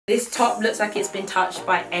This top looks like it's been touched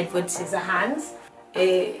by Edward Scissorhands.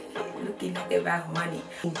 Looking like about money.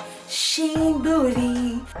 Sheen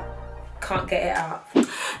booty. Can't get it out.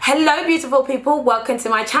 Hello beautiful people, welcome to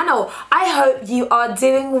my channel. I hope you are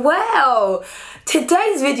doing well.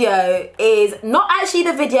 Today's video is not actually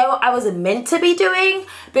the video I was meant to be doing,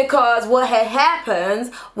 because what had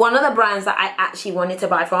happened, one of the brands that I actually wanted to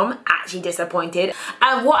buy from actually disappointed.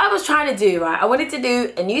 And what I was trying to do, right, I wanted to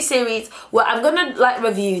do a new series where I'm gonna like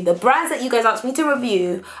review the brands that you guys asked me to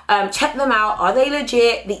review, check them out, are they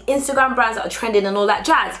legit, the Instagram brands that are trending and all that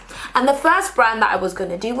jazz. And the first brand that I was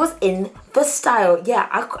gonna do was In The Style. Yeah,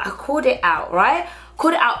 I called it out, right?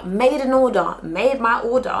 Called it out, made an order, made my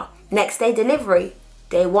order. Next day delivery.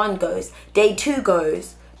 Day 1 goes, day 2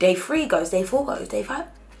 goes, day 3 goes, day 4 goes, day 5.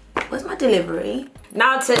 Where's my delivery?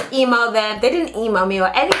 Now to email them, they didn't email me or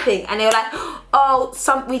anything, and they were like, oh,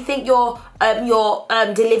 we think your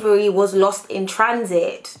delivery was lost in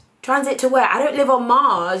transit. Transit to where? I don't live on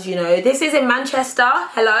Mars, you know. This is in Manchester.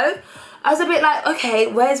 Hello. I was a bit like, okay,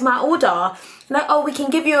 where's my order? Like, oh, we can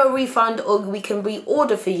give you a refund or we can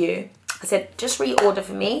reorder for you. I said, just reorder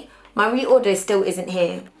for me. My reorder still isn't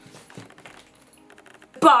here.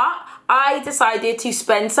 But I decided to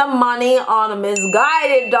spend some money on a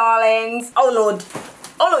Missguided, darlings. Oh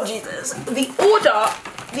Lord Jesus.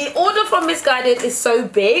 The order from Missguided is so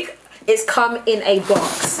big. It's come in a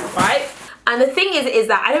box, right? And the thing is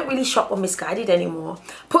that I don't really shop on Missguided anymore.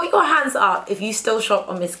 Put your hands up if you still shop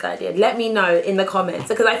on Missguided. Let me know in the comments,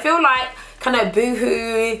 because I feel like kind of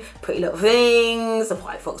Boohoo, Pretty Little Things, the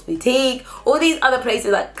White Fox Boutique, all these other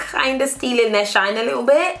places are kind of stealing their shine a little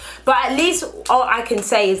bit. But at least all I can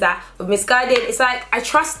say is that with Missguided, it's like I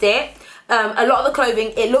trust it. A lot of the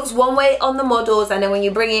clothing, it looks one way on the models, and then when you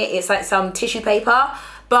bring it, it's like some tissue paper.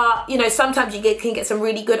 But, you know, sometimes you can get some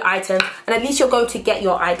really good items, and at least you'll go to get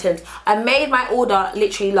your items. I made my order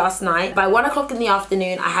literally last night. By 1 o'clock in the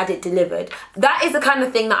afternoon, I had it delivered. That is the kind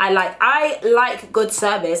of thing that I like. I like good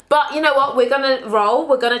service. But you know what? We're going to roll.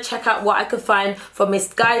 We're going to check out what I could find for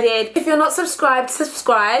Missguided. If you're not subscribed,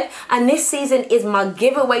 subscribe. And this season is my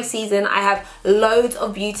giveaway season. I have loads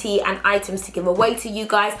of beauty and items to give away to you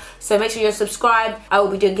guys. So make sure you're subscribed. I will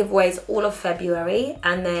be doing giveaways all of February.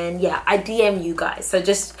 And then, yeah, I DM you guys. So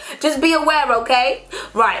just be aware, okay?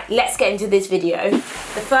 Right, let's get into this video. The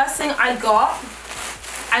first thing I got,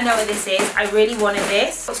 I know what this is. I really wanted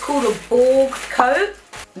this. It's called a Borg coat.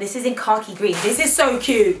 This is in khaki green. This is so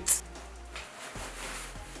cute.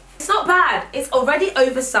 It's not bad. It's already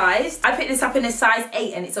oversized. I picked this up in a size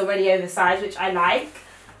 8 and it's already oversized, which I like.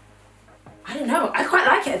 I don't know. I quite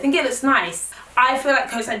like it. I think it looks nice. I feel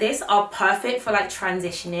like coats like this are perfect for like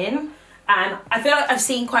transitioning. And I feel like I've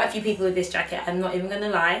seen quite a few people with this jacket, I'm not even gonna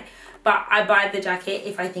lie, but I buy the jacket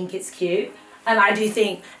if I think it's cute. And I do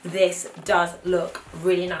think this does look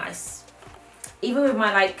really nice. Even with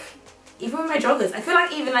my joggers. I feel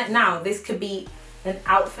like even like now, this could be an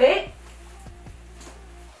outfit.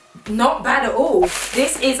 Not bad at all.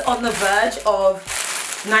 This is on the verge of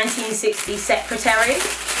 1960s secretary.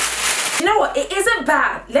 You know what, it isn't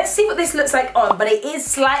bad. Let's see what this looks like on, but it is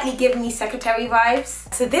slightly giving me secretary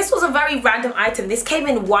vibes. So this was a very random item. This came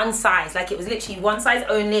in one size, like it was literally one size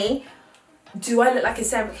only. Do I look like a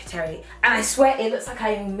secretary? And I swear it looks like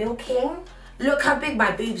I'm milking. Look how big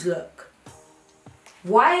my boobs look.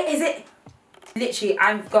 Why is it? Literally,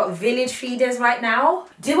 I've got village feeders right now.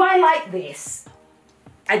 Do I like this?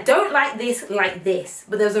 I don't like this like this,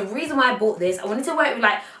 but there's a reason why I bought this. I wanted to wear it with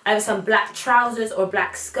like either some black trousers or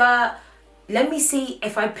black skirt. Let me see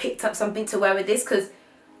if I picked up something to wear with this, because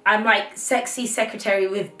I'm like sexy secretary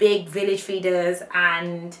with big village feeders,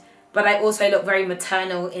 but I also look very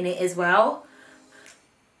maternal in it as well.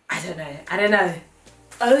 I don't know.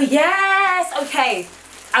 Oh yes, okay.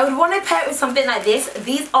 I would want to pair it with something like this.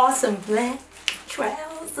 These are some black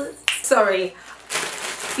trousers. Sorry.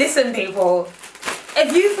 Listen people,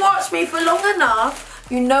 if you've watched me for long enough,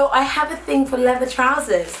 you know I have a thing for leather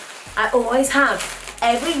trousers. I always have.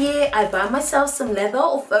 Every year I buy myself some leather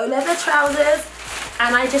or faux leather trousers,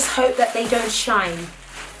 and I just hope that they don't shine.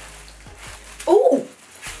 Ooh!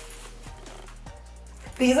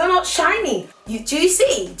 These are not shiny. Do you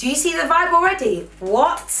see? Do you see the vibe already?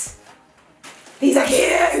 What? These are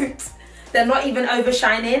cute! They're not even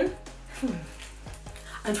overshining.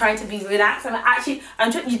 I'm trying to be relaxed.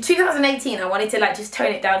 I'm 2018, I wanted to like just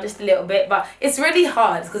tone it down just a little bit, but it's really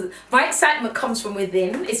hard because my excitement comes from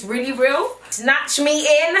within. It's really real. Snatch me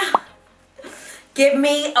in. Give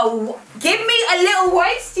me a little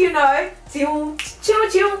waist, you know.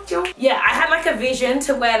 Yeah, I had like a vision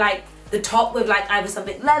to wear like the top with like either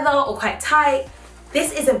something leather or quite tight.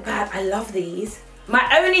 This isn't bad. I love these.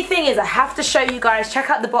 My only thing is I have to show you guys, check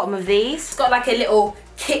out the bottom of these. It's got like a little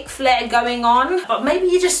kick flare going on, but maybe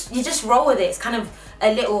you just roll with it. It's kind of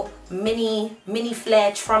a little mini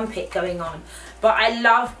flare trumpet going on. But I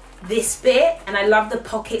love this bit, and I love the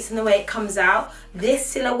pockets and the way it comes out. This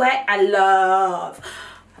silhouette I love.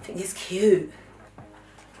 I think it's cute.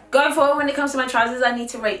 Going forward, when it comes to my trousers, I need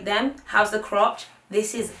to rate them. How's the crotch?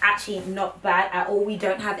 This is actually not bad at all. We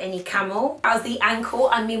don't have any camel. How's the ankle?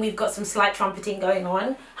 I mean, we've got some slight trumpeting going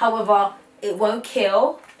on. However, it won't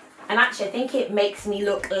kill. And actually, I think it makes me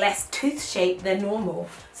look less tooth-shaped than normal.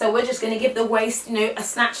 So we're just going to give the waist, you know, a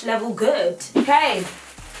snatch level good. Okay.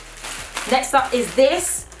 Next up is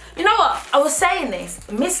this. You know what? I was saying this.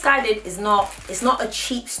 Missguided is not, it's not a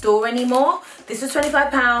cheap store anymore. This was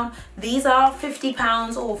 £25. These are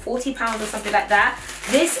 £50 or £40 or something like that.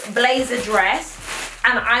 This blazer dress,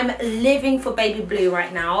 and I'm living for baby blue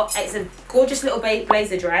right now. It's a gorgeous little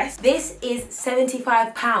blazer dress. This is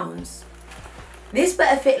 £75. This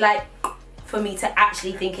better fit like for me to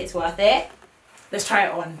actually think it's worth it. Let's try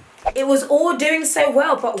it on. It was all doing so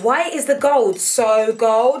well, but why is the gold so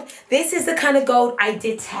gold? This is the kind of gold I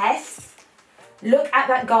detest. Look at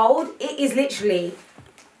that gold. It is literally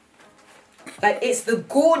like, it's the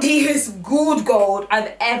gaudiest gold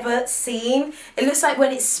I've ever seen. It looks like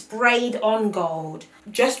when it's sprayed on gold.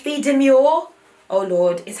 Just be demure. Oh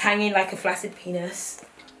Lord, it's hanging like a flaccid penis.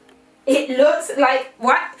 It looks like,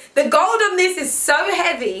 what? The gold on this is so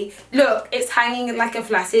heavy. Look, it's hanging like a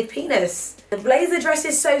flaccid penis. The blazer dress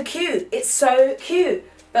is so cute. It's so cute.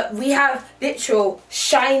 But we have literal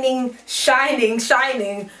shining,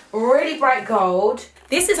 really bright gold.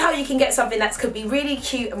 This is how you can get something that could be really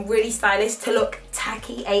cute and really stylish to look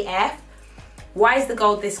tacky AF. Why is the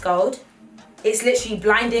gold this gold? It's literally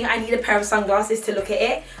blinding. I need a pair of sunglasses to look at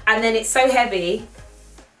it. And then it's so heavy,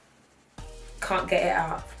 can't get it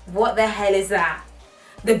out. What the hell is that?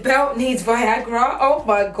 The belt needs Viagra. Oh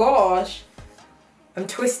my gosh. I'm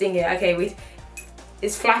twisting it. Okay,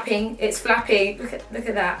 it's flapping. It's flapping. Look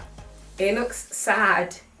at that. It looks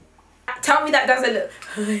sad. Tell me that doesn't look.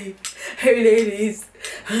 Hey, hey ladies.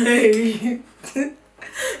 Hey.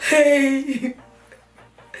 Hey.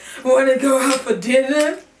 Wanna go out for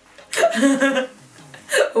dinner?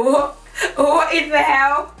 What in the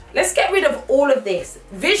hell? Let's get rid of all of this.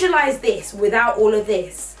 Visualize this without all of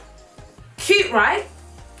this. Cute, right?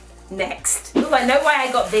 Next. Ooh, I know why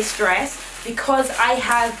I got this dress. Because I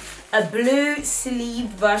have a blue sleeve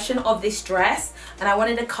version of this dress. And I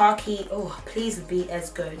wanted a khaki. Oh, please be as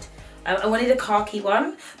good. I wanted a khaki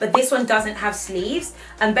one, but this one doesn't have sleeves.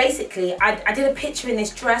 And basically, I did a picture in this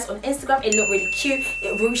dress on Instagram. It looked really cute.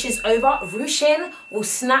 It ruches over. Ruching will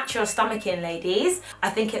snatch your stomach in, ladies. I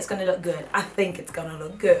think it's gonna look good. I think it's gonna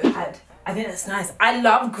look good. I think that's nice. I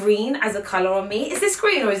love green as a color on me. Is this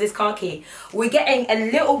green or is this khaki? We're getting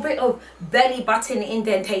a little bit of belly button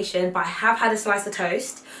indentation, but I have had a slice of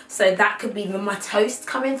toast. So that could be my toast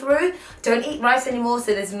coming through. Don't eat rice anymore,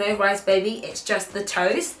 so there's no rice, baby. It's just the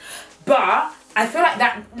toast. But I feel like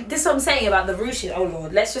this is what I'm saying about the ruching. Oh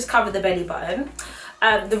Lord, let's just cover the belly button.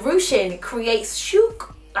 The ruching creates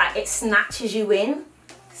shook, like it snatches you in.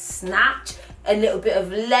 Snatch. A little bit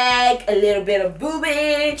of leg, a little bit of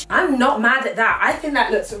boobage. I'm not mad at that. I think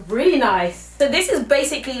that looks really nice. So this is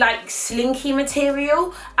basically like slinky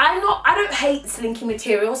material. I don't hate slinky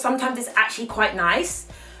material. Sometimes it's actually quite nice.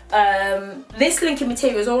 This slinky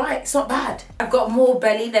material is alright, it's not bad. I've got more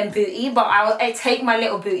belly than booty, but I take my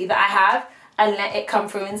little booty that I have and let it come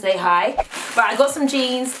through and say hi. But I got some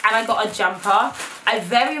jeans and I got a jumper. I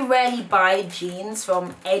very rarely buy jeans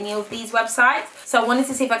from any of these websites. So I wanted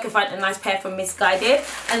to see if I could find a nice pair from Missguided.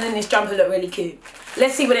 And then this jumper looked really cute.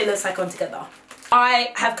 Let's see what it looks like on together.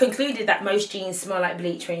 I have concluded that most jeans smell like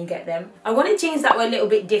bleach when you get them. I wanted jeans that were a little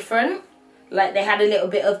bit different. Like they had a little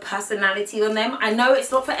bit of personality on them. I know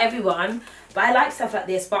it's not for everyone, but I like stuff like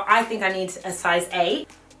this. But I think I need a size 8.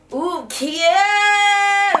 Ooh, cute!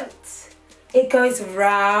 It goes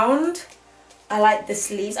round. I like the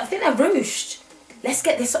sleeves. I think they're ruched. Let's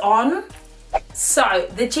get this on. So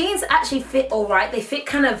the jeans actually fit all right. They fit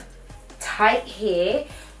kind of tight here,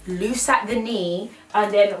 loose at the knee,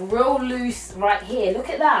 and then real loose right here. Look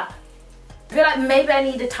at that. I feel like maybe I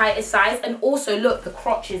need a tighter size. And also look, the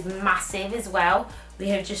crotch is massive as well. We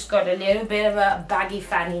have just got a little bit of a baggy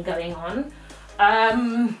fanny going on.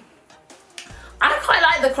 I quite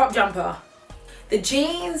like the crop jumper. The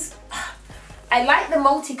jeans, I like the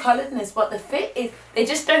multicoloredness, but the fit is, they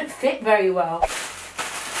just don't fit very well.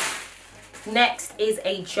 Next is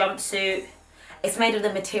a jumpsuit. It's made of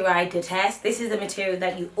the material I detest. This is the material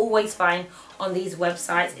that you always find on these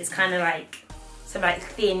websites. It's kind of like some like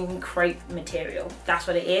thin crepe material. That's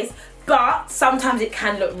what it is. but sometimes it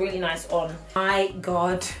can look really nice on. My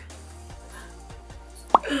God.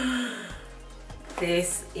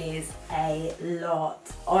 This is a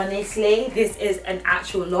lot. Honestly, this is an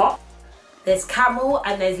actual lot. There's camel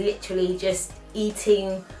and there's literally just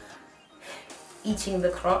eating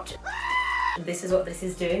the crotch. This is what this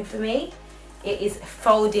is doing for me. It is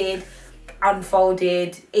folded,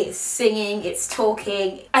 unfolded, it's singing, it's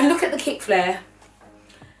talking. And look at the kick flare.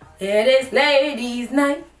 It is ladies'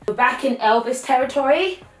 night. We're back in Elvis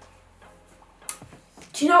territory.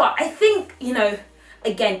 Do you know what? I think, you know,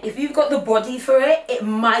 again, if you've got the body for it, it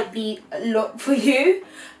might be a lot for you.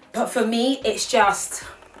 But for me, it's just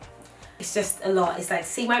a lot. It's like,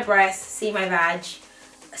 see my breasts, see my vag,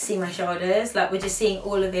 see my shoulders. Like, we're just seeing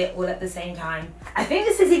all of it all at the same time. I think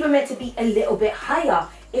this is even meant to be a little bit higher.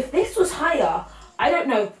 If this was higher, I don't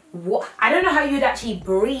know how you'd actually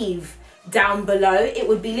breathe down below. It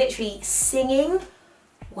would be literally singing.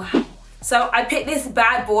 Wow. So I picked this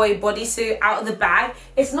bad boy bodysuit out of the bag.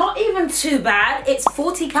 It's not even too bad. It's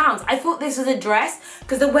 £40. I thought this was a dress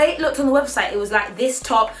because the way it looked on the website, it was like this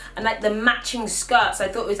top and like the matching skirt. So I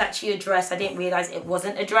thought it was actually a dress. I didn't realize it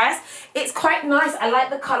wasn't a dress. It's quite nice. I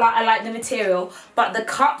like the color. I like the material, but the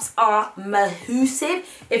cups are massive.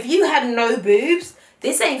 If you had no boobs,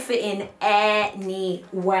 this ain't fitting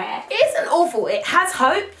anywhere. It isn't awful. It has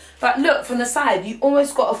hope, but look from the side, you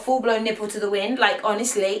almost got a full-blown nipple to the wind. Like,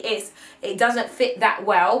 honestly, it doesn't fit that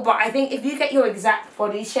well. But I think if you get your exact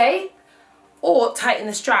body shape or tighten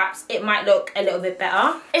the straps, it might look a little bit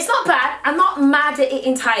better. It's not bad. I'm not mad at it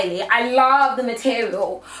entirely. I love the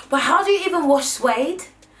material. But how do you even wash suede?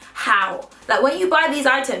 How? Like, when you buy these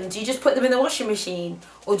items, do you just put them in the washing machine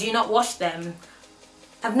or do you not wash them?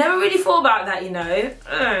 I've never really thought about that, you know.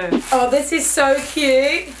 Oh, this is so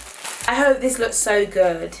cute. I hope this looks so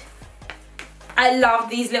good. I love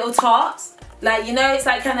these little tops. Like, you know, it's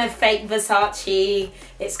like kind of fake Versace.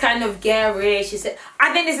 It's kind of garish.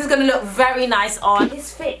 I think this is going to look very nice on.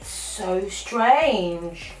 This fits so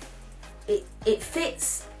strange. It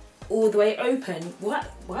fits all the way open.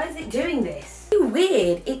 Why is it doing this? It's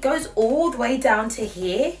weird. It goes all the way down to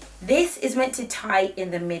here. This is meant to tie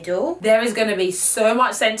in the middle. There is going to be so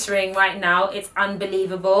much centering right now. It's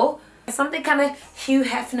unbelievable. There's something kind of Hugh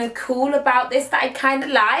Hefner cool about this that I kind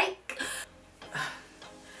of like.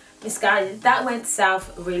 Missguided. That went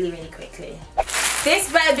south really, really quickly.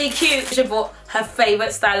 This better be cute. She bought her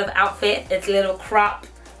favourite style of outfit. It's a little crop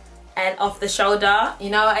and off the shoulder.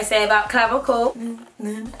 You know what I say about clavicle?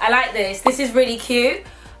 I like this. This is really cute.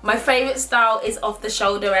 My favourite style is off the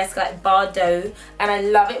shoulder-esque, like Bardot, and I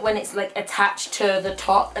love it when it's like attached to the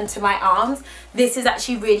top and to my arms. This is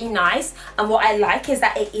actually really nice, and what I like is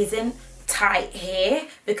that it isn't tight here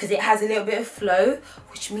because it has a little bit of flow,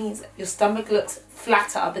 which means your stomach looks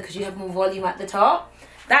flatter because you have more volume at the top.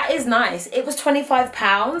 That is nice. It was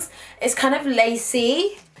 £25. It's kind of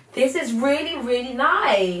lacy. This is really, really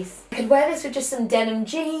nice. I could wear this with just some denim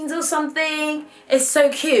jeans or something. It's so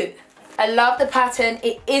cute. I love the pattern.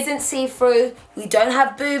 It isn't see-through. We don't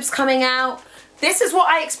have boobs coming out. This is what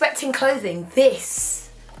I expect in clothing.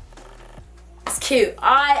 This. It's cute.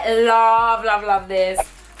 I love, love, love this.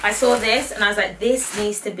 I saw this and I was like, this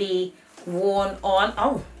needs to be worn on.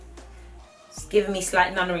 Oh, it's giving me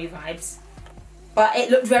slight nunnery vibes. But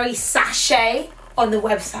it looked very sachet on the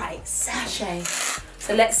website. Sachet.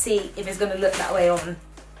 So let's see if it's going to look that way on.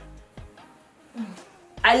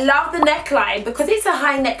 I love the neckline because it's a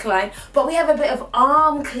high neckline, but we have a bit of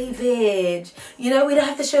arm cleavage. You know, we don't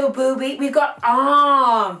have to show a boobie. We've got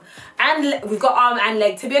arm and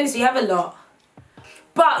leg. To be honest, we have a lot.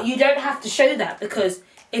 But you don't have to show that because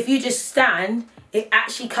if you just stand, it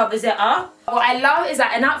actually covers it up. What I love is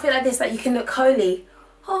that an outfit like this, that you can look holy.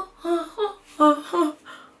 And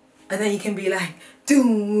then you can be like,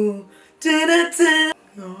 doo, da, da, da.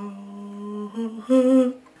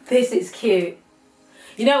 This is cute.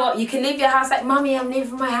 You know what? You can leave your house like, Mummy, I'm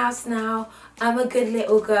leaving my house now. I'm a good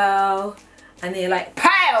little girl. And then you're like,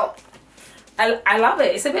 pow! I love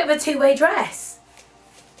it. It's a bit of a two-way dress.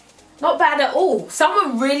 Not bad at all.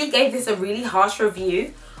 Someone really gave this a really harsh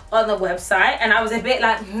review on the website. And I was a bit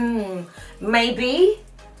like, maybe.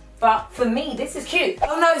 But for me, this is cute.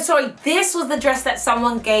 Oh no, sorry. This was the dress that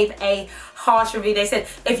someone gave a harsh review. They said,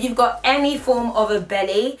 if you've got any form of a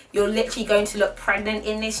belly, you're literally going to look pregnant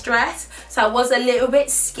in this dress. So I was a little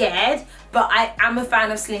bit scared, but I am a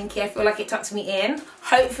fan of slinky. I feel like it tucks me in.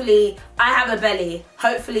 Hopefully, I have a belly.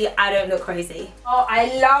 Hopefully, I don't look crazy. Oh,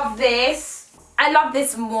 I love this. I love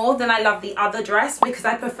this more than I love the other dress because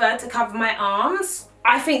I prefer to cover my arms.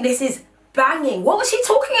 I think this is banging. What was she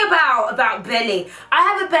talking about belly? I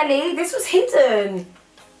have a belly. This was hidden.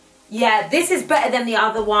 Yeah, this is better than the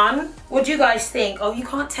other one. What do you guys think? Oh, you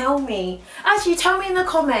can't tell me. Actually, tell me in the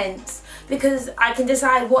comments because I can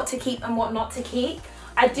decide what to keep and what not to keep.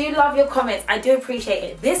 I do love your comments. I do appreciate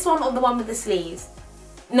it. This one or the one with the sleeves?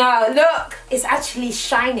 No, look, it's actually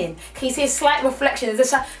shining. Can you see a slight reflection?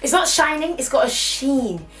 It's not shining, it's got a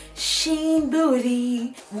sheen. Sheen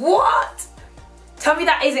booty. What? Tell me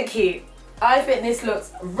that isn't cute. I think this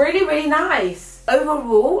looks really, really nice.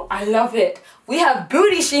 Overall, I love it. We have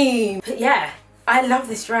booty sheen. But yeah, I love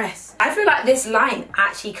this dress. I feel like this line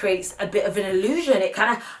actually creates a bit of an illusion. It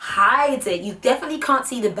kind of hides it. You definitely can't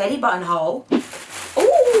see the belly button hole.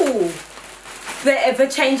 Ooh, bit of a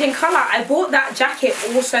change in colour. I bought that jacket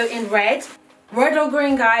also in red. Red or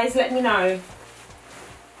green, guys, let me know.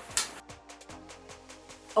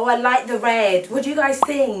 Oh, I like the red. What do you guys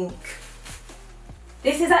think?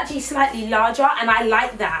 This is actually slightly larger and I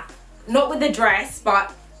like that. Not with the dress,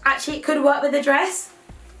 but actually it could work with the dress.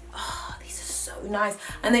 Oh, these are so nice.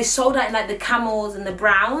 And they sold out in like the camels and the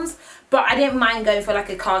browns, but I didn't mind going for like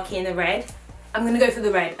a khaki in the red. I'm gonna go for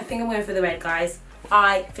the red. I think I'm going for the red, guys.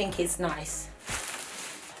 I think it's nice.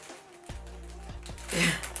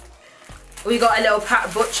 We got a little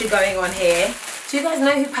Pat Butcher going on here. Do you guys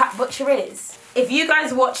know who Pat Butcher is? If you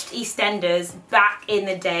guys watched EastEnders back in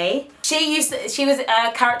the day, she was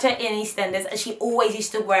a character in EastEnders and she always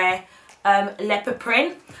used to wear leopard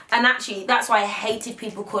print, and actually that's why I hated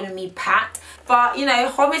people calling me Pat. But you know,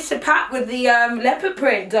 homage to Pat with the leopard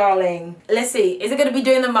print, darling. Let's see, is it going to be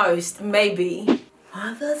doing the most? Maybe.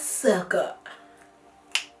 Mother sucker.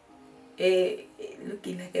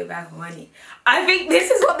 Looking like a bag of money. I think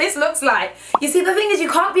this is what this looks like. You see, the thing is,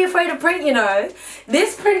 you can't be afraid of print, you know.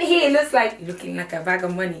 This print here looks like looking like a bag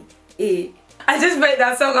of money. I just made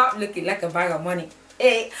that song up, looking like a bag of money.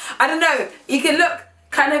 I don't know, you can look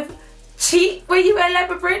kind of cheap when you wear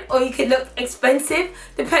leopard print, or you can look expensive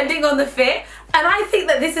depending on the fit. And I think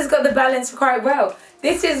that this has got the balance quite well.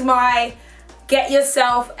 This is my this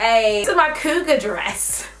is my cougar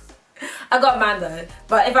dress. I got a man though,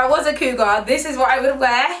 but if I was a cougar, this is what I would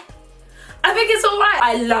wear. I think it's alright.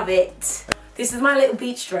 I love it. This is my little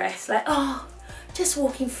beach dress. Like, oh, just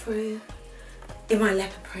walking through in my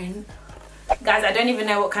leopard print. Guys, I don't even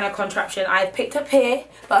know what kind of contraption I picked up here,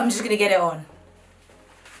 but I'm just gonna get it on.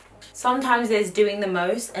 Sometimes there's doing the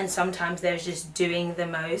most and sometimes there's just doing the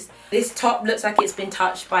most. This top looks like it's been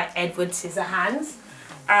touched by Edward Scissorhands.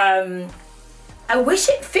 I wish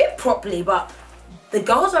it fit properly, but the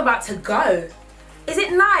girls are about to go. Is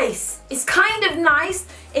it nice? It's kind of nice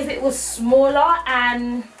if it was smaller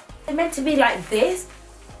and it's meant to be like this.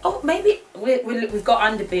 Oh, maybe we've got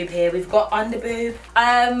underboob here. We've got underboob.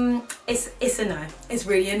 It's a no. It's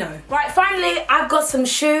really a no. Right, finally, I've got some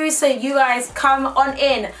shoes. So you guys come on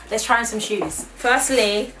in. Let's try on some shoes.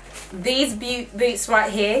 Firstly, these boots right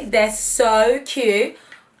here. They're so cute.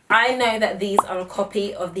 I know that these are a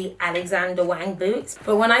copy of the Alexander Wang boots,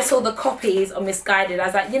 but when I saw the copies on Missguided, I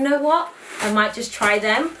was like, you know what? I might just try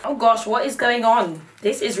them. Oh gosh, what is going on?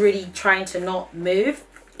 This is really trying to not move.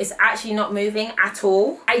 It's actually not moving at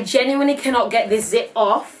all. I genuinely cannot get this zip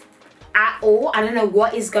off at all. I don't know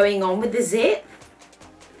what is going on with the zip.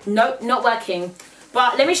 Nope, not working.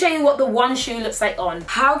 But let me show you what the one shoe looks like on.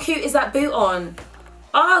 How cute is that boot on?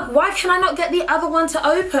 Oh, why can I not get the other one to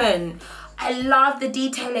open? I love the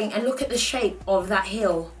detailing and look at the shape of that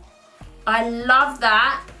heel. I love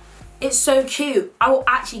that. It's so cute. I will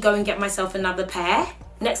actually go and get myself another pair.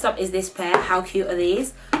 Next up is this pair. How cute are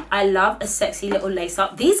these? I love a sexy little lace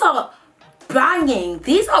up. These are banging.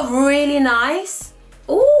 These are really nice.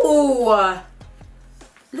 Ooh,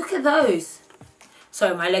 look at those.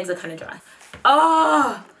 Sorry, my legs are kind of dry.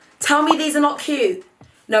 Oh, tell me these are not cute.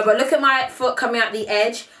 No, but look at my foot coming out the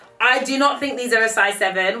edge. I do not think these are a size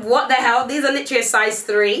 7. What the hell? These are literally a size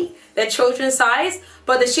 3. They're children's size,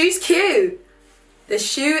 but the shoe's cute. The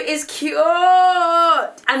shoe is cute.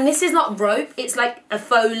 And this is not rope. It's like a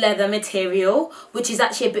faux leather material, which is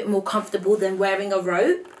actually a bit more comfortable than wearing a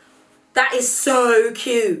rope. That is so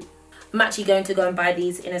cute. I'm actually going to go and buy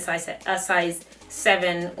these in a size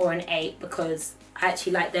 7 or an 8 because I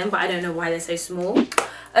actually like them, but I don't know why they're so small.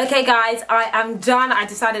 Okay guys, I am done. I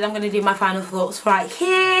decided I'm going to do my final thoughts right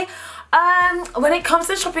here. When it comes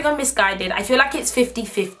to shopping on Missguided, I feel like it's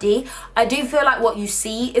 50-50. I do feel like what you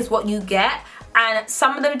see is what you get. and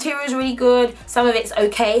some of the material is really good, some of it's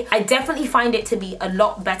okay. I definitely find it to be a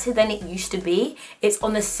lot better than it used to be. It's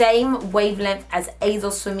on the same wavelength as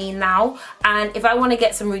ASOS for me now, and if I want to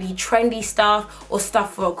get some really trendy stuff or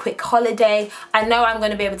stuff for a quick holiday, I know I'm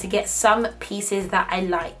going to be able to get some pieces that I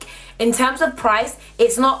like. In terms of price,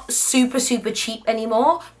 it's not super cheap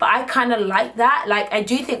anymore, but I kind of like that. Like, I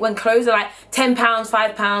do think when clothes are like £10,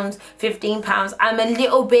 £5, £15, I'm a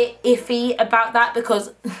little bit iffy about that,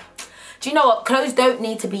 because do you know what? Clothes don't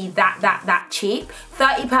need to be that cheap.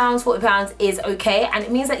 £30, £40 is okay, and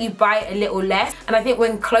it means that you buy a little less. And I think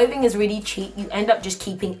when clothing is really cheap, you end up just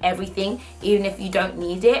keeping everything, even if you don't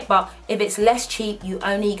need it. But if it's less cheap, you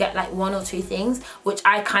only get like 1 or 2 things, which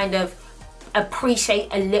I kind of appreciate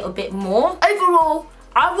a little bit more. Overall,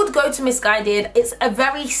 I would go to Missguided. It's a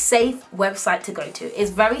very safe website to go to.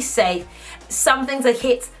 It's very safe. Some things are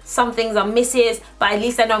hits, some things are misses, but at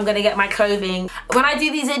least I know I'm gonna get my clothing. When I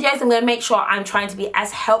do these videos, I'm gonna make sure I'm trying to be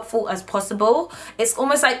as helpful as possible. It's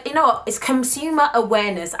almost like, you know, it's consumer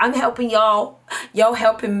awareness. I'm helping y'all, y'all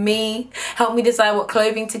helping me. Help me decide what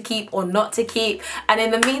clothing to keep or not to keep. And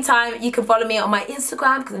in the meantime, you can follow me on my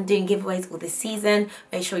Instagram, because I'm doing giveaways all this season.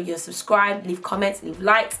 Make sure you're subscribed, leave comments, leave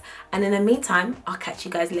likes. And in the meantime, I'll catch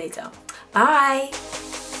you guys later. Bye.